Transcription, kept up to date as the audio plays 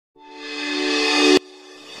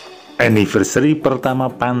Anniversari pertama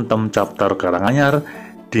Pantом chapter Karanganyar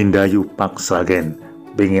di Ndayu Sragen.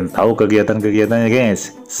 Pengen tahu kegiatan-kegiatannya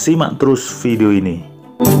guys? Simak terus video ini.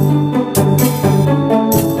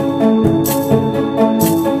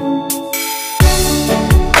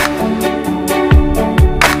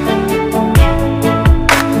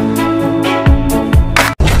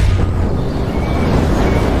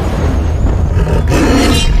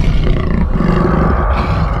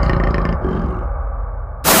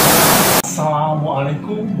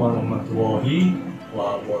 Assalamualaikum warahmatullahi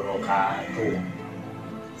wabarakatuh.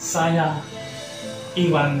 Saya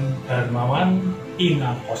Iwan Darmawan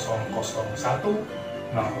INA 001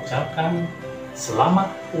 mengucapkan selamat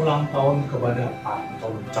ulang tahun kepada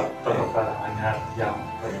Pantом chapter Karanganyar yang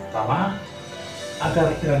pertama, agar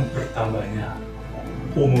dengan bertambahnya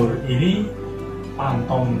umur ini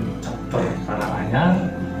Pantом chapter Karanganyar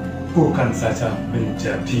bukan saja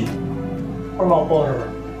menjadi pelopor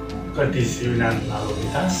kedisiplinan lalu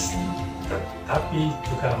lintas, tetapi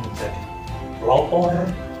juga menjadi pelopor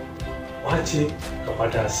wajib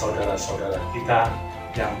kepada saudara-saudara kita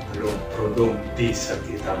yang belum beruntung di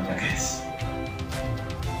sekitarnya guys.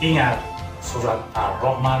 Ingat surat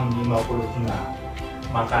Ar-Rahman 55,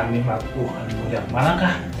 maka nikmat Tuhanmu yang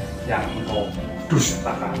manakah yang engkau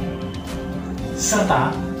dustakan?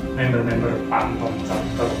 Serta member-member Pantом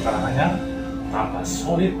chapter Karanganyar tambah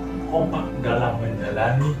solid kompak dalam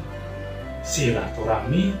menjalani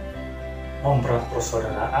silaturahmi, mempererat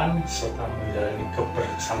persaudaraan, serta menjalani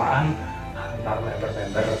kebersamaan antar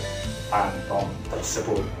member-member Pantом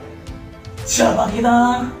tersebut. Siapa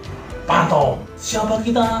kita? Pantом. Siapa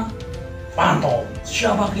kita? Pantом.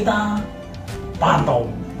 Siapa kita? Pantом.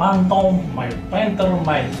 Pantом, my panther,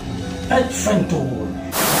 my adventure.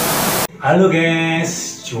 Halo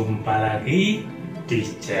guys, jumpa lagi di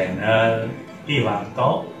channel Iwan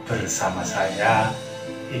Thox bersama saya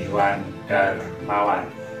Iwan Darmawan.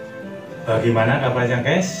 Bagaimana kabarnya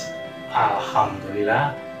guys?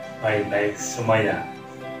 Alhamdulillah baik-baik semuanya.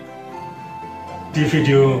 Di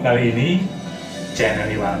video kali ini channel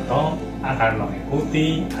Iwan Thox akan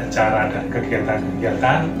mengikuti acara dan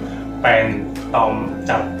kegiatan-kegiatan Pantом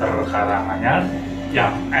chapter Karanganyar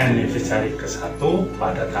yang anniversari ke-1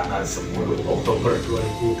 pada tanggal 10 Oktober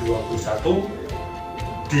 2021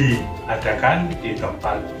 diadakan di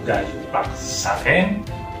tempat Ndayu Sragen,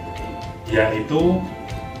 yaitu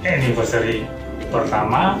anniversari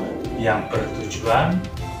pertama yang bertujuan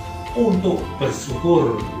untuk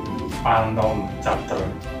bersyukur Pantом chapter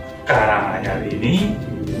Karanganyar ini,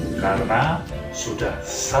 karena sudah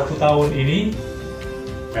 1 tahun ini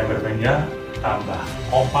member-membernya tambah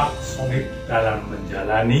kompak solid dalam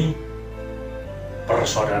menjalani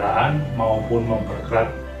persaudaraan maupun mempererat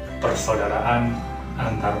persaudaraan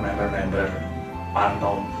antar member-member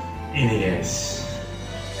Pantом ini guys.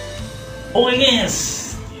 Oke guys,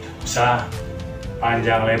 tidak usah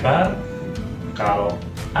panjang lebar. Kalau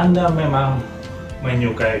Anda memang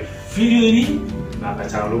menyukai video ini, maka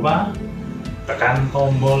jangan lupa tekan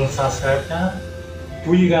tombol subscribe-nya,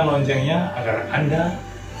 bunyikan loncengnya agar Anda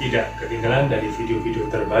tidak ketinggalan dari video-video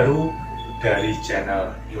terbaru dari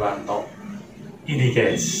channel Iwan Thox ini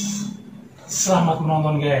guys. Selamat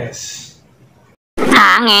menonton guys.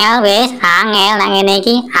 Angel wes, angel nang ngene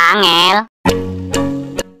iki, angel.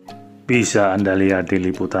 Bisa Anda lihat di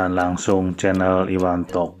liputan langsung channel Iwan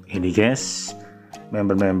Thox ini guys.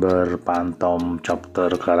 Member-member Pantом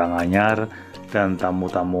chapter Karanganyar dan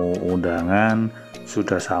tamu-tamu undangan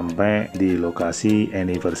sudah sampai di lokasi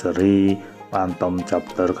anniversary Pantом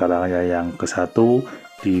chapter Karanganyar yang ke-1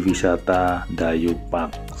 di wisata Ndayu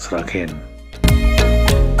Sragen.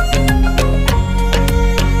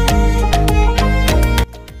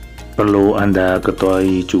 Perlu Anda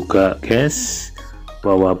ketahui juga guys,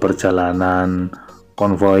 bahwa perjalanan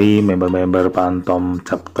konvoi member-member Pantом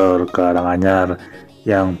chapter Karanganyar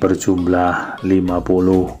yang berjumlah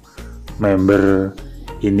 50 member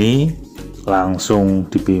ini langsung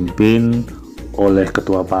dipimpin oleh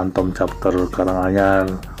Ketua Pantом chapter Karanganyar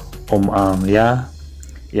Om Ang ya,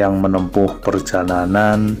 yang menempuh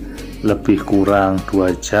perjalanan lebih kurang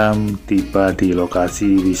 2 jam tiba di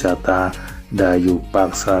lokasi wisata Ndayu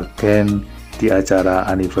Sragen di acara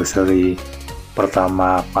anniversary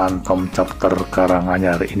pertama Pantом chapter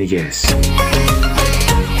Karanganyar ini guys.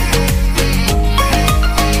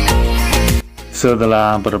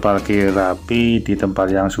 Setelah berparkir rapi di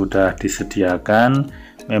tempat yang sudah disediakan,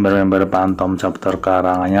 member-member Pantом chapter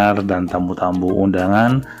Karanganyar dan tamu-tamu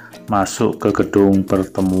undangan masuk ke gedung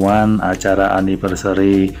pertemuan acara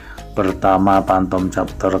anniversary pertama Pantом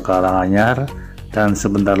chapter Karanganyar dan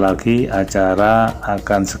sebentar lagi acara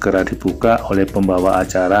akan segera dibuka oleh pembawa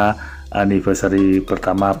acara anniversari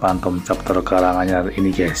pertama Pantome Chapter Karanganyar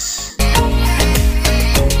ini guys.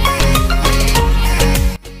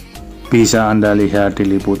 Bisa Anda lihat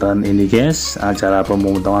di liputan ini guys, acara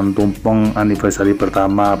pemotongan tumpeng anniversari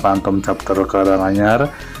pertama Pantome Chapter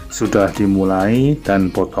Karanganyar sudah dimulai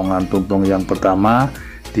dan potongan tumpeng yang pertama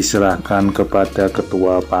diserahkan kepada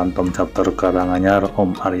Ketua Pantome Chapter Karanganyar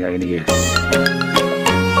Om Arya ini guys.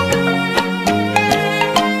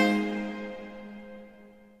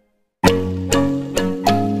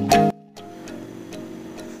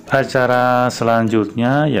 Acara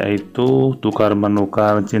selanjutnya yaitu tukar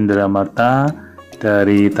menukar cenderamata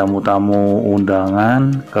dari tamu-tamu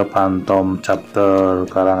undangan ke Pantome Chapter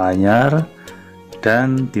Karanganyar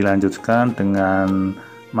dan dilanjutkan dengan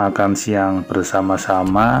makan siang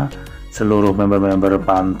bersama-sama seluruh member-member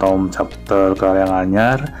Pantome Chapter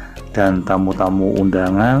Karanganyar dan tamu-tamu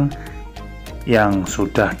undangan yang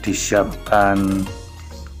sudah disiapkan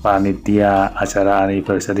panitia acara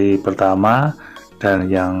anniversary pertama dan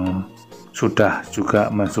yang sudah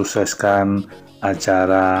juga mensukseskan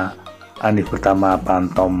acara anniversary pertama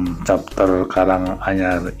Pantome Chapter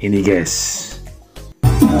Karanganyar ini guys.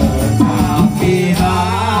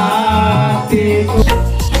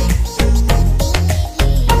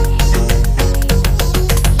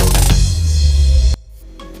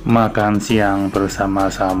 Makan siang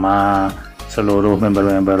bersama-sama seluruh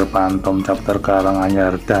member-member Pantome Chapter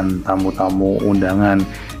Karanganyar dan tamu-tamu undangan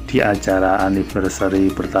di acara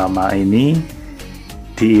anniversary pertama ini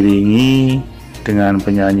diiringi dengan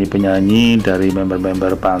penyanyi-penyanyi dari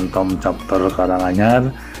member-member Pantome Chapter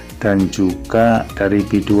Karanganyar dan juga dari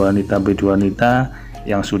biduanita-biduanita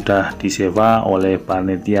yang sudah disewa oleh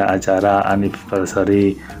panitia acara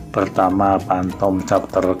anniversary pertama Pantome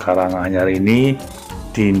Chapter Karanganyar ini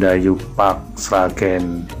di Ndayu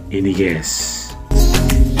sragen ini guys.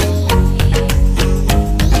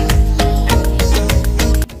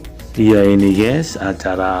 Iya ini guys,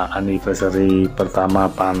 acara anniversary pertama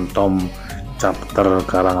Pantome Chapter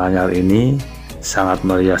Karanganyar ini sangat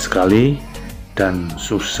meriah sekali dan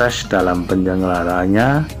sukses dalam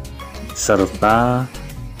penyelenggaraannya, serta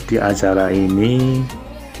di acara ini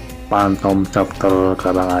Pantome Chapter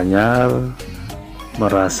Karanganyar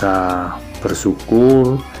merasa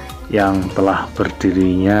bersyukur yang telah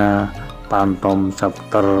berdirinya Pantome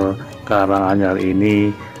Chapter Karanganyar ini.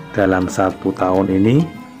 Dalam 1 tahun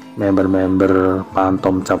ini member-member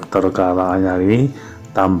Pantome Chapter Karanganyar ini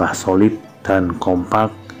tambah solid dan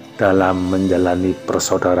kompak dalam menjalani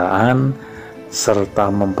persaudaraan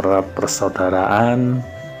serta mempererat persaudaraan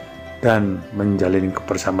dan menjalin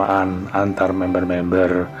kebersamaan antar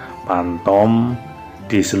member-member Pantome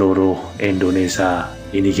di seluruh Indonesia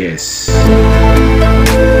ini guys.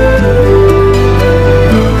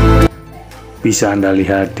 Bisa Anda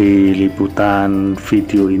lihat di liputan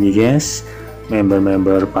video ini guys,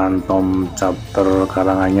 member-member Pantome Chapter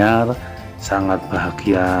Karanganyar sangat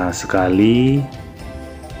bahagia sekali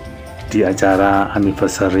di acara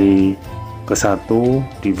anniversary ke-1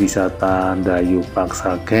 di wisata ndayu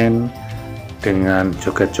sragen dengan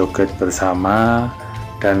joget-joget bersama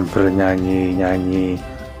dan bernyanyi-nyanyi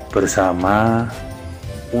bersama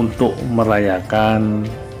untuk merayakan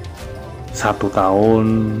 1 tahun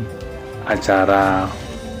acara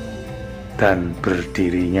dan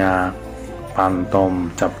berdirinya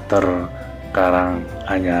Pantome Chapter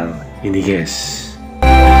Karanganyar ini guys.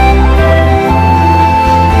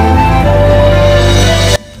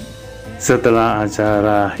 Setelah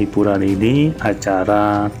acara hiburan ini,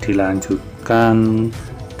 acara dilanjutkan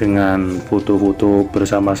dengan foto-foto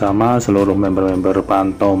bersama-sama seluruh member-member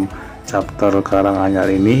Pantome Chapter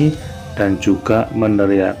Karanganyar ini dan juga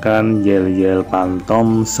meneriakkan yel-yel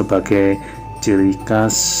Pantome sebagai ciri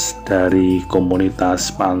khas dari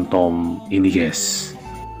komunitas Pantome ini guys.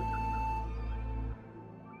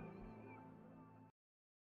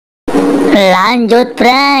 Lanjut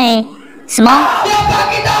Bray, semua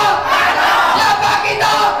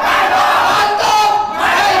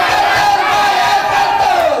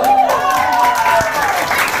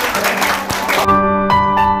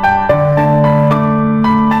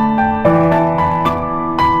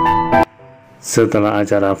Setelah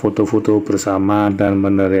acara foto-foto bersama dan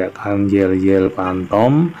meneriakkan yel-yel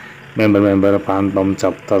Pantome, member-member Pantome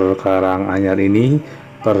Chapter Karanganyar ini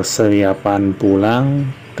persiapan pulang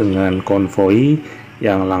dengan konvoi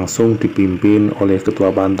yang langsung dipimpin oleh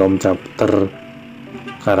Ketua Pantome Chapter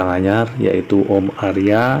Karanganyar yaitu Om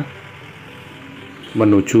Arya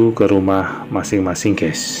menuju ke rumah masing-masing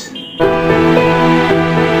guys.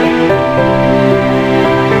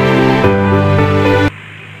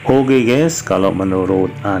 Oke guys, kalau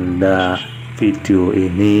menurut Anda video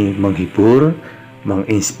ini menghibur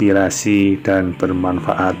menginspirasi dan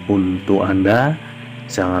bermanfaat untuk Anda,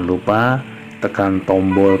 jangan lupa tekan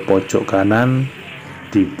tombol pojok kanan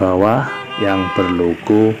di bawah yang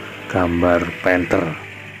berlogo gambar panther.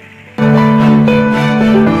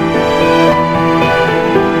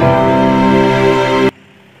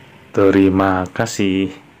 Terima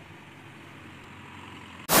kasih.